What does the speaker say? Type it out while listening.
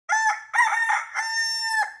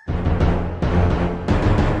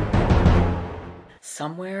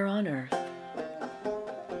somewhere on Earth.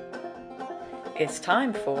 It's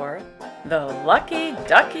time for the Lucky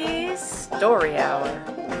Duckies Story Hour.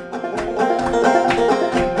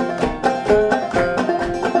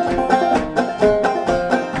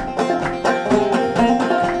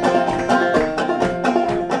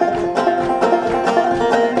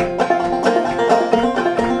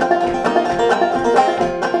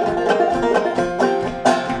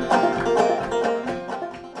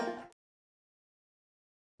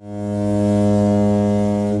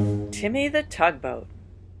 Timmy the Tugboat,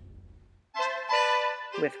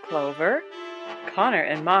 with Clover, Connor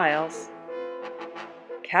and Miles,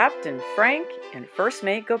 Captain Frank and First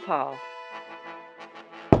Mate Gopal.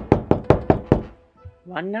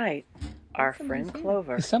 One night, our friend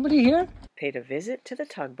Clover Is somebody here? paid a visit to the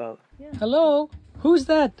tugboat. Yeah. Hello? Who's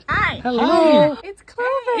that? Hi. Hello? It's Clover.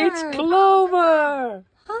 It's Clover!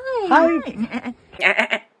 Hi.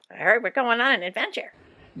 I heard we're going on an adventure.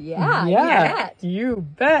 Yeah. You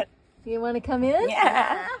bet. You want to come in?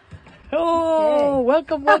 Yeah. Oh,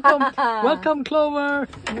 Okay. welcome. Welcome, Clover.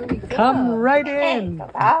 Here we go. Come right in.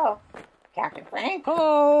 Gopal. Captain Frank.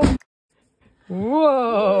 Oh.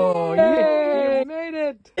 Whoa. Yay. You made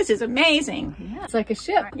it. This is amazing. Yeah, it's like a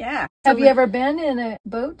ship. Yeah. Have you ever been in a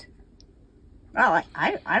boat? Well,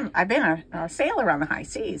 I've been a sailor on the high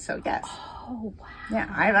seas, so yes. Oh, wow.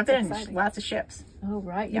 Yeah, I've been in exciting. lots of ships. Oh,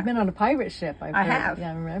 right. Yeah. You've been on a pirate ship. I heard. have.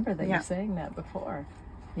 Yeah, I remember that Yeah. you were saying that before.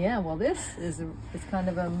 Yeah, well, this is it's kind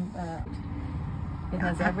of a, it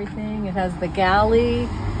has everything. It has the galley.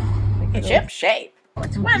 It's ship shape. Oh,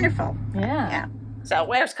 it's wonderful. Yeah. Yeah. So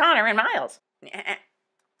where's Connor and Miles?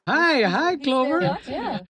 Hi, Clover.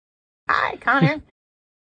 Yeah. Hi, Connor.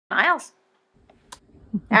 Miles?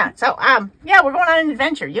 Yeah. So yeah, we're going on an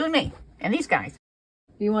adventure. You and me and these guys.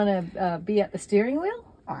 Do you want to be at the steering wheel?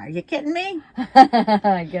 Are you kidding me?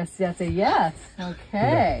 I guess that's a yes.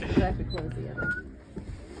 Okay. So I have to close the other.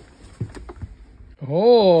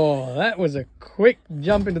 Oh, that was a quick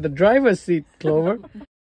jump into the driver's seat, Clover.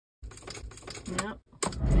 Yep.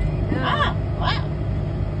 Oh, wow.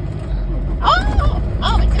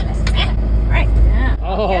 Oh my goodness. Yeah. Right. Yeah.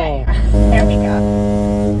 Oh. There we go.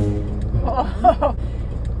 Oh,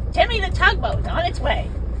 Timmy the Tugboat is on its way.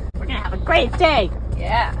 We're gonna have a great day.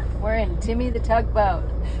 Yeah. We're in Timmy the Tugboat.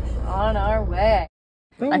 On our way.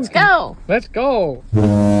 Let's go. Let's go.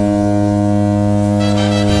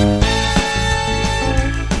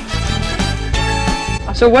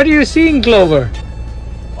 So what are you seeing, Clover?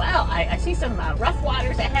 Well, I see some rough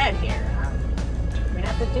waters ahead here. We're gonna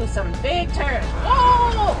have to do some big turns.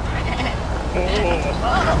 Whoa!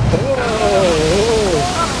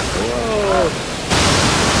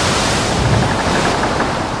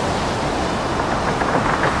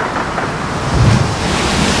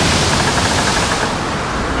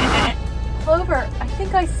 Clover, I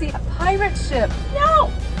think I see a pirate ship.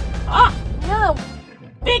 No! Oh, Yeah.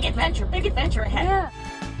 big adventure ahead. Yeah.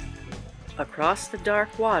 Across the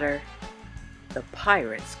dark water, the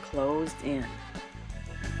pirates closed in.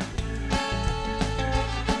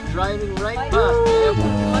 Driving right past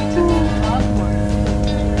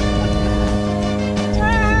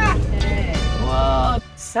Okay. Whoa!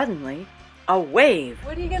 Suddenly, a wave.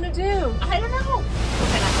 What are you gonna do? I don't know.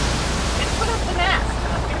 We're gonna put up the mast.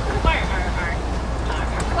 We're gonna put up our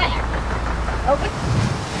flag. Okay.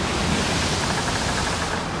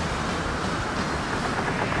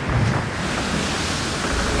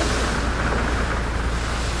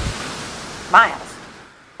 Miles,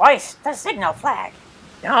 hoist the signal flag.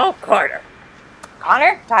 No quarter.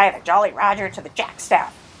 Connor, tie the Jolly Roger to the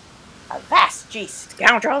jackstaff. Avast, ye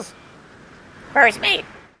scoundrels. First mate,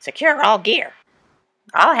 secure all gear.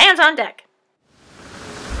 All hands on deck.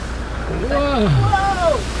 Whoa.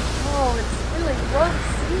 Whoa! Oh, it's really rough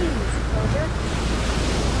seas, Clover.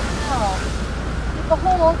 Wow. Keep a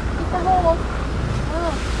hold. Keep a hold.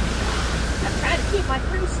 Oh. I'm trying to keep my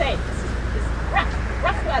crew safe. This is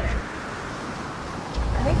rough weather.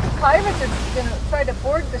 I think the pirates are gonna try to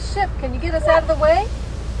board the ship. Can you get us out of the way?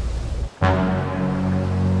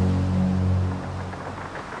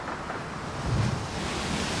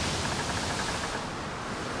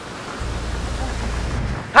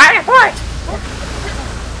 Pirate port!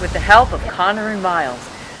 With the help of Connor and Miles,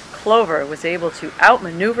 Clover was able to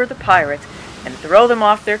outmaneuver the pirates and throw them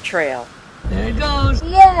off their trail. There it goes.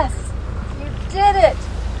 Yes! You did it!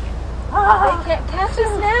 They can't catch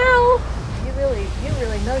us now! You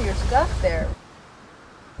really know your stuff there.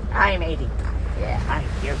 Hi, matey. Yeah.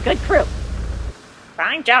 You're a good crew.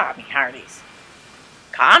 Fine job, me hearties.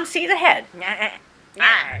 Come see the head.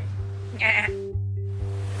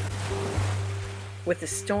 With the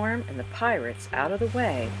storm and the pirates out of the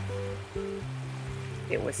way,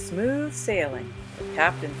 It was smooth sailing for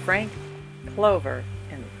Captain Frank, Clover,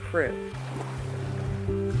 and the crew.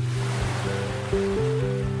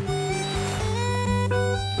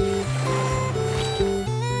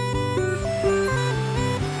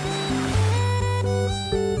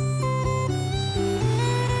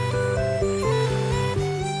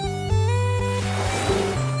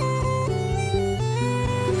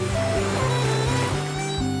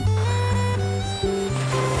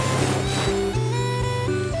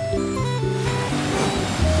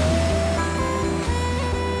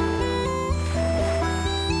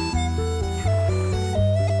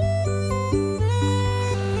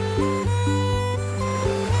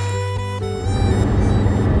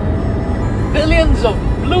 Billions of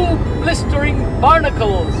blue blistering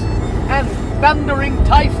barnacles and thundering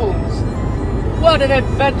typhoons. What an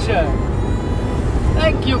adventure!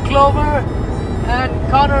 Thank you, Clover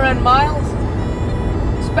and Connor and Miles.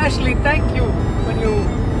 Especially thank you when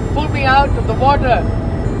you pulled me out of the water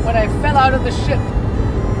when I fell out of the ship.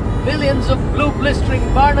 Billions of blue blistering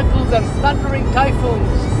barnacles and thundering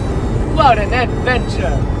typhoons. What an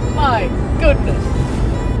adventure! My goodness!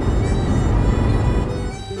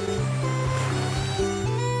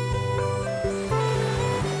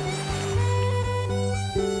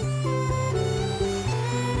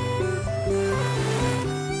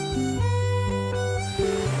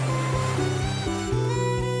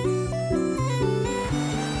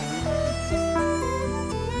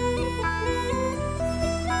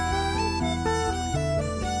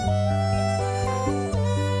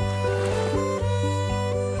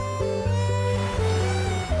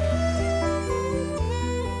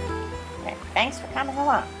 Thanks for coming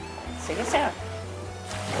along. See you soon.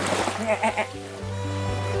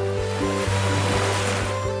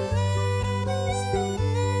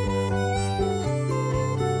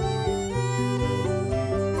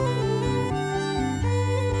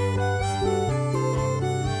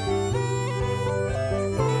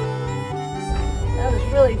 That was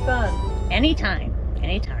really fun. Anytime.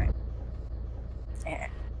 Anytime.